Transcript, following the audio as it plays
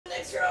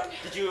dance room.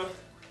 Did you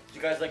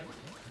guys like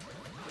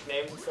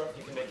names and stuff?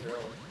 You can make your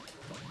own.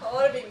 I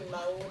want to be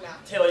Mona.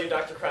 Taylor, you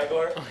Dr.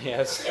 Krygor? Oh,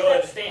 yes.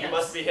 Good. You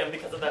must be him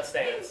because of that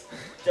stance.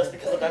 Just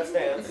because of that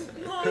stance.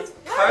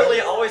 Harley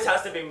always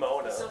has to be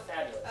Mona. It's so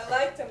fabulous. I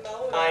like to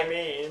Mona. I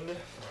mean...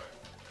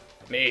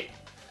 Me.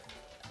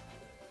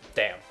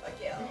 Damn. Fuck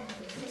yeah.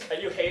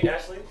 And you hate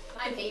Ashley?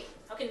 I'm hate.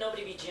 How can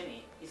nobody be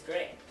Jimmy? He's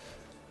great.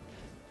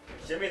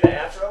 Jimmy the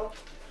Afro?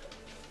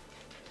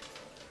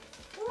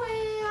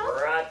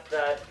 Well,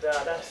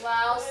 Ra-da-da-da.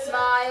 while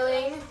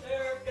smiling.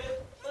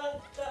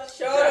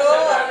 Shut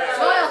up.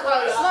 Smile,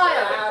 Carly,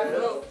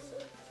 smile.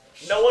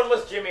 No one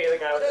was Jimmy, the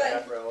guy with the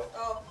Afro.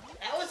 Oh,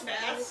 that was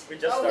fast. We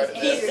just Oh, started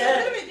he's this.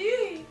 dead.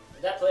 Did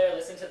That player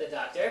listened to the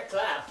doctor.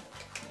 Clap.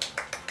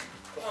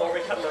 Before we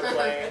come to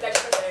playing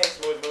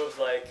smooth moves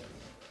like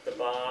the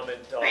bomb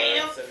and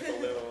darts and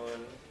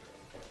balloon.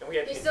 And we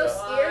had He's pizza.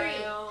 so scary.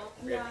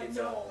 We had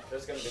pizza.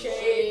 There's gonna be more.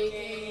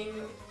 Shaking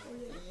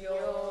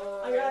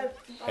your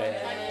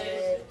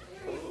head.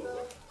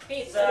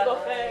 Pizza.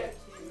 buffet.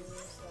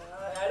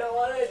 I don't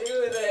want to do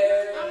this.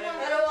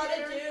 I don't want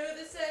to do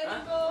this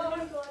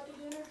anymore.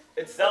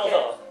 It's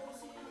Zelda.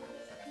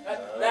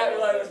 That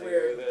one was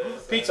weird.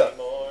 Pizza.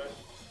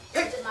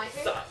 Is it my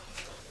turn?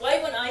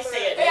 Why when I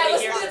say it, Hey, nobody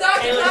listen hears to it? the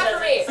doctor, Taylor clap says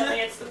for it. me. Suddenly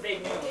it's the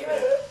big news.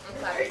 I'm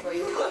clapping for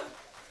you.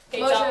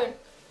 Pizza. Motion.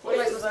 What am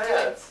I Wait, supposed to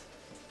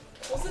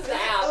do? What's his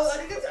ass? Oh, I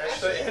think it's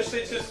Ashley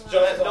just That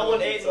jumped no on one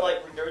the ate pizza. and like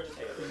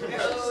regurgitated.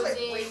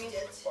 Closing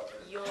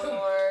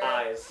your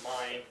Eyes.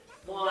 Mine.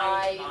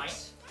 right Mine.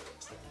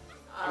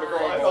 I'm a girl.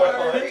 I'm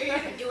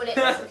eye. I'm doing it.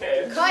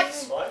 Okay.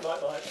 Cut. Mine.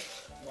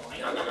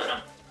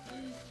 Mine.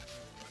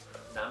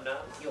 Nom nom.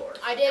 Yours.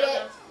 I did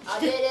it. I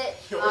did it.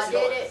 I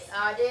did it.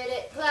 I did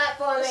it. Clap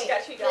for me.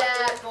 Sketchy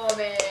Clap for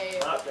me.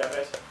 Ah, damn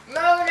it.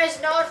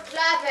 Mona's not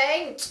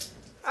clapping.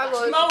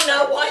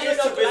 Mona, why are you She's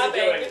not too busy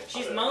clapping? doing it.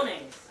 She's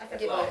moaning. I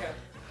forgive Oh, you. okay.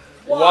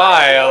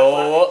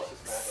 While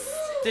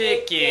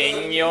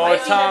sticking your Why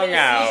is he tongue having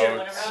a seizure out.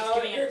 whenever she's Oh,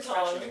 giving your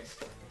instructions?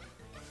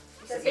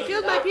 I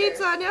killed my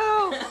pizza,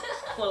 no.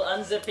 While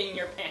unzipping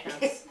your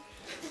pants.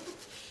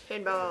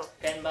 Pinball.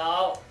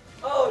 Pinball.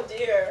 Oh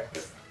dear.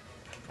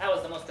 That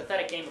was the most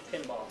pathetic game of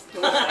pinball.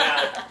 Look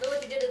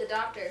what you did to the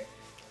doctor.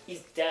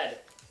 He's dead.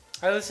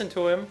 I listened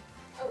to him.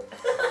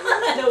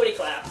 Nobody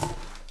claps.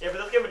 Yeah, for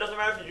this game, it doesn't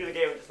matter if you do the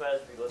game, it just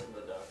matters if you listen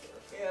to the doctor.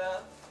 Yeah.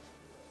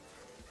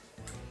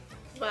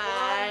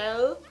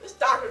 Well, this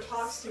doctor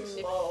talks too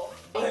slow.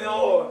 I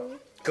know.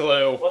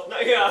 Glue. What's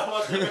not? Yeah,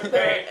 what's even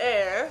great?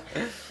 Air.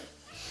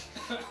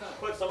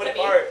 Put somebody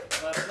fart.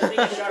 Well, sniffing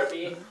a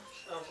Sharpie.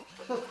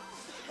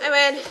 Hey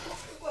man.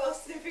 Well,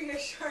 sniffing a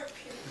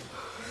Sharpie.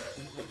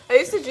 I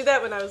used to do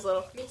that when I was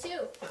little. Me too.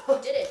 You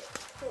did it.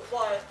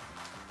 What?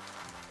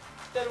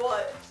 Then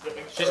what?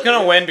 She's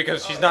gonna win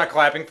because she's not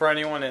clapping for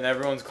anyone and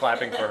everyone's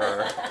clapping for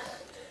her.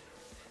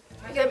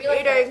 I'm gonna be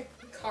like that,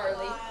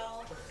 Carly.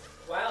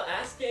 While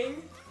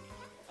asking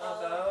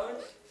about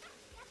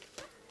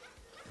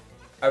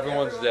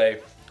Everyone's day.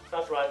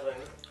 That's rising.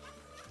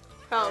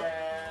 how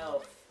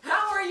Help.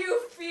 how are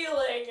you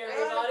feeling,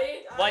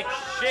 everybody? Like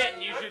shit,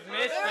 you should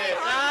miss it.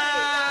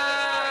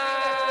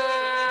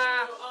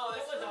 Oh,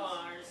 This was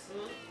ours.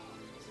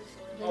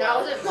 That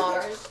wasn't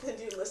Mars. Did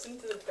you listen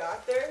to the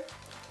doctor?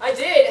 I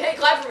did. Hey,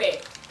 clap for me.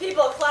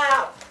 People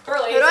clap.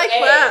 Carly, How do I it's A.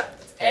 clap?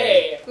 It's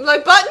A.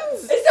 Like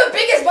buttons? It's the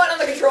biggest button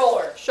on the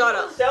controller. Shut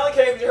up. Sally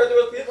came. You heard there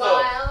was pizza.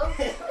 While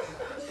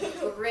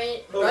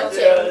grunting.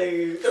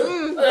 Sally.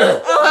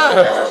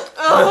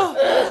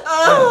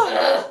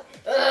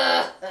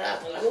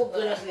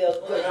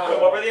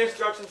 What were the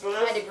instructions for I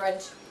had to this?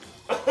 grunt.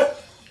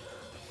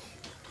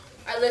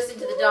 I listened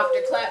to the doctor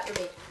clap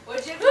for me.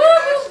 What'd you do,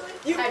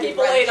 Ashley? You Had to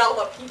people grunt. ate all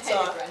the I had to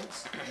pizza.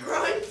 grunt.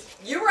 Grunt.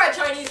 You were at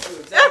Chinese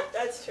food. So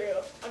That's true.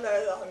 I'm not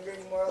that hungry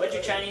anymore. What'd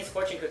your Chinese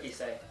fortune cookie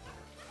say?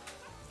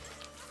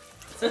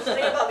 Think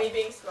about me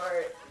being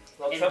smart.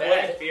 Well, In trembling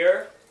bed. in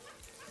fear.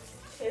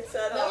 It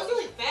said, That was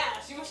really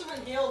fast. You must have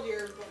inhaled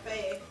your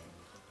buffet.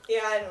 yeah,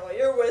 I know.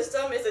 Your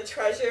wisdom is a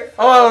treasure.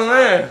 For Oh all time.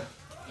 man.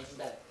 Isn't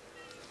that?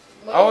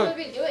 What I are you was-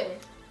 going to be doing?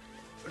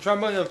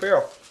 Trembling in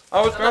fear.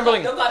 I was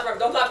trembling. Don't clap for him.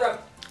 Don't clap for him.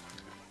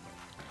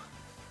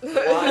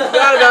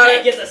 Forgot about He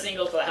it. gets a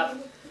single clap.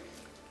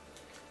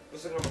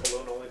 This is a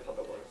balloon only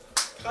puppet one.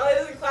 Carly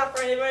doesn't clap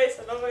for anybody,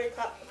 so nobody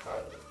clap for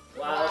Carly.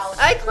 Wow.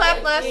 I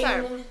clapped last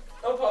time.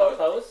 No pose.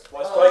 Pose.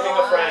 Was striking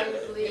a friend.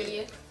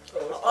 Lively.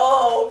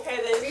 Oh, okay.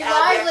 Then Be add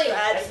lively.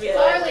 extra That's be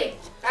adjective. lively.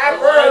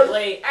 Adverb.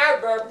 Lively.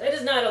 Adverb. That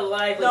is not a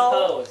lively No.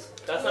 pose.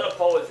 That's not a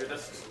pose. You're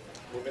just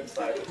moving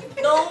side.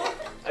 No,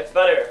 That's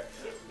better.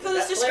 because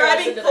it's That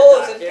describing player pose,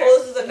 listened to and the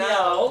pose is a noun.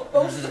 No.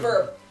 Pose is a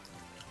verb.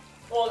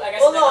 Well, I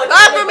guess. Well, in no, that clap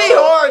context- for me,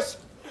 horse.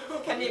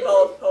 Can be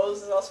both.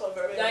 Pose is also a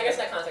verb. Yeah, I guess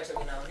that context would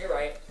be noun. You're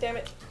right. Damn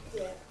it.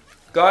 Yeah.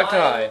 God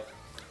tie.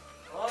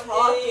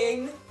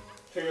 Talking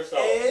To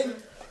yourself. in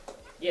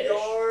Yiddish.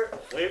 your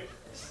Sleep.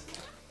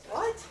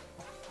 what?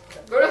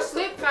 Go to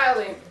sleep,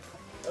 Kylie.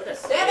 Go to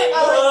sleep. Damn it,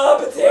 Oh,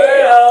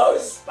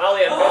 potatoes.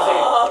 Molly, I'm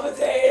Oh,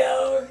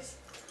 potatoes. Is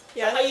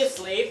that how you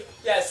sleep?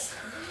 Yes.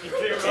 busy.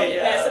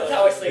 Yes, that's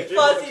how I sleep.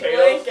 Fuzzy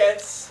blanket.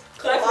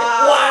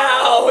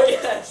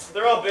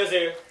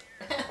 busy.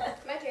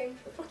 My turn.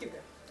 Fuck you, man.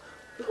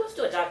 Who goes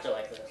to a doctor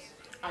like this?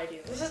 I do.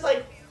 This is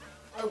like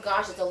Oh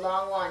gosh, it's a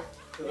long one.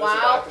 Who is While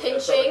the doctor?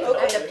 pinching, Okay.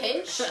 I have to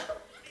pinch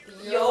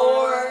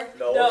Your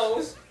Nose.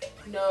 nose.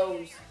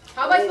 nose.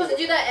 How am I supposed to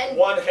do that? And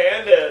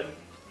One-handed.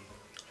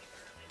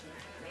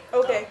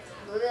 Okay.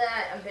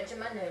 Bleh, I'm pinching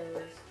my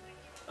nose.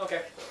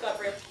 Okay, clap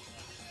for you.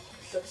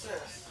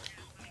 Success.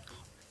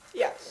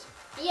 Yes.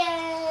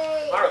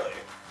 Yay! Harley.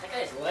 That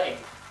guy's leg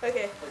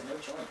Okay. has no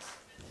joints.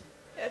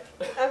 Yeah.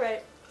 All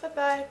right. Bye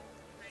bye.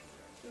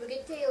 Look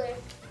at Taylor.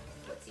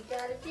 What's he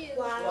gotta do?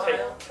 Wow.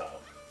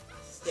 TikTok.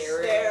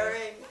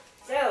 Staring.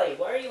 Sally,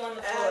 why are you on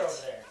the floor At-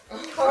 over there?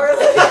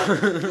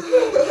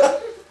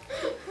 Harley.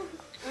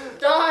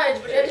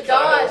 Dodge! You have to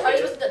dodge. How are you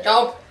supposed to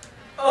jump?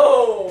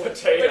 Oh!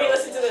 Potato. But he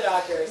listened to the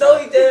doctor. no,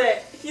 he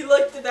didn't. He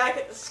looked back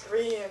at the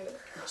screen.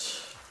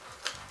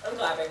 I'm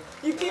clapping.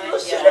 You people My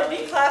shouldn't be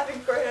golly. clapping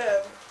for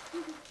him.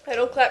 I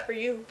don't clap for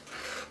you.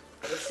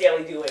 What's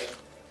Sally doing?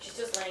 She's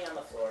just laying on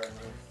the floor.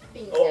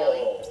 Being Sally.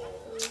 Oh.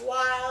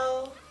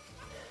 While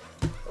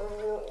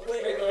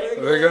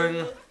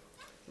Wiggling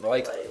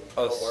like A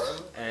us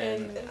worm?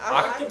 and And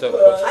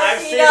octopus. I've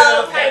I seen know,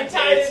 enough I'm hentai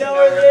trying to to know know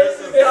where where this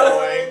this is is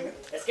going.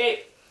 Escape!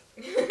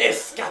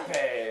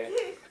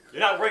 Escape. You're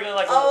not wriggling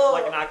like, Oh.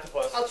 like an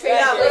octopus. I'll trade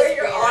Yeah, you where this are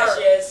your screen. arms?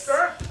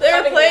 Precious. They're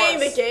Clapping playing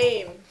once. the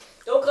game.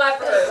 Don't clap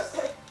for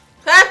her.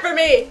 Clap for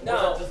me.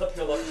 No. Does the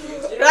pillow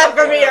cheese? Clap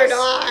for me or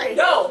die.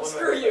 No,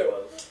 screw you.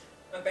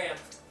 Bam.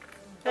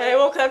 And I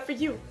won't clap for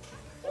you.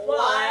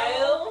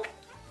 While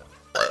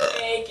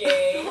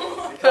making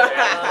Because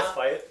animals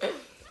fight.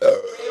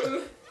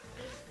 rim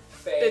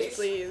Bitch, face.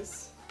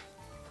 please.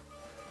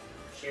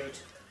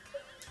 Shoot.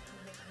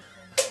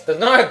 That's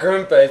not a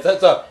grim face.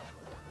 That's a.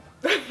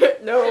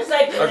 No. It's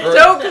like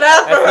Don't clap for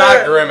That's her.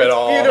 not grim at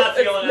all. Beautiful. not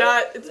feeling It's it.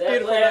 not. It's That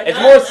beautiful. way- not It's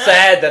grim. more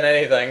sad than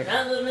anything.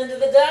 Not listening to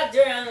the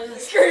doctor. I'm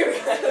Screw you.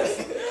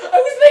 I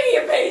was making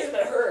a face and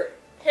it hurt.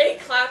 Hey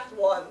clapped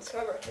once,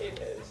 whoever hate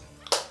is.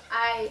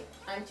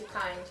 I'm too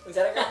kind. Was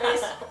that a good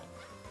face?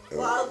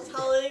 While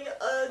telling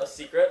A a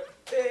secret?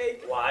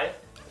 big Why?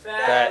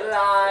 Fat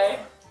lie.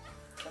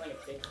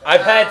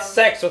 I've had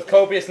sex with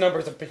copious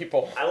numbers of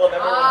people. I love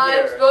everyone I'm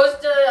here.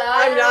 supposed to.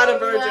 I'm not a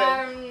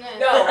virgin.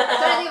 No. I'm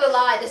trying to think of a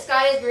lie. The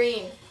sky is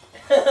green.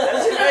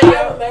 That's just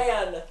I'm a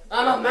man.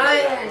 I'm a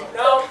man.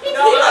 No, He I'm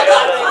not don't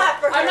clapping. clap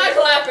for I'm not her.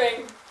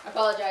 clapping. I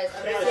apologize.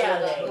 I'm not Yeah,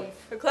 saying yeah.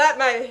 that. Clap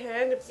my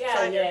hand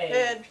upside your yay.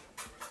 head.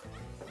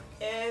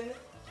 In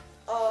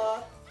a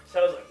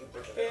Sounds like you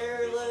bitch.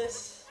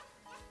 careless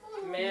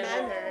Man.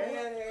 Manner.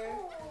 manner.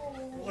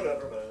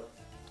 Whatever, man.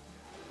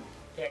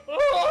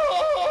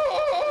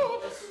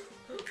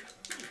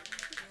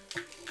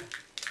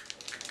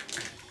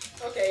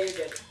 Okay, you're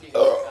good. You can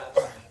clap.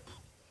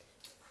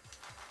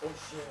 Oh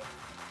shit.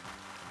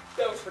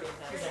 That was pretty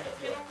intense.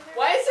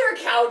 Why is there a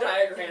cow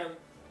diagram?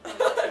 Yeah.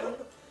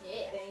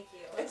 Thank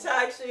you. It's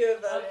actually a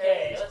better.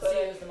 Okay, let's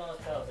see who's the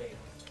most healthy.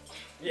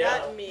 Yeah.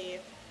 Not me.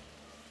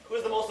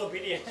 Who's the most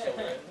obedient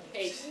children?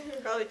 Hey.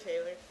 Probably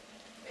Taylor.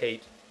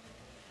 Hate.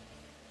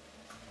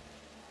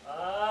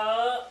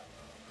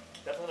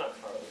 Definitely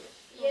not Carly.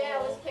 Yeah,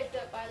 I was picked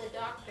up by the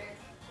doctor.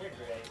 You're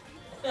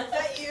great. Is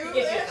that you, Gives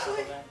you a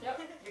actually? compliment. No,